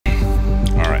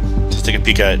a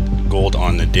peek at gold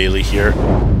on the daily here.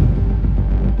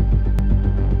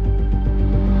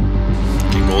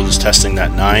 Okay, gold is testing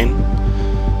that 9.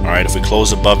 Alright, if we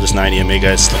close above this 9 EMA,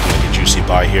 guys, it's looking like a juicy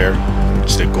buy here.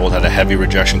 Just that gold had a heavy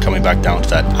rejection coming back down to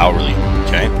that hourly.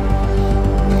 Okay,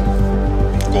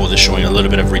 gold is showing a little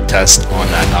bit of retest on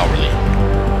that hourly.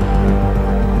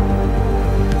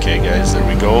 Okay, guys, there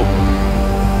we go.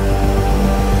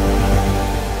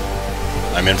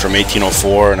 I'm in from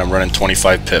 1804 and I'm running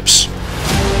 25 pips.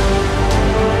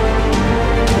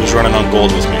 Who's running on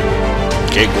gold with me?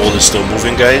 Okay, gold is still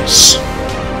moving, guys.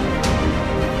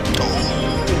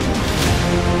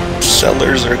 Oh,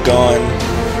 sellers are gone.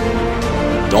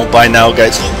 Don't buy now,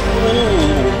 guys.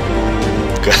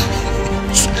 Oh,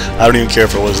 guys. I don't even care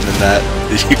if it wasn't in that.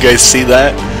 Did you guys see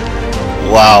that?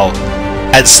 Wow.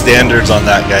 I had standards on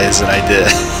that, guys, and I did.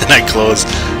 And I closed.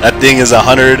 That thing is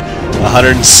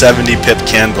 170 pip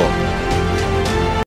candle.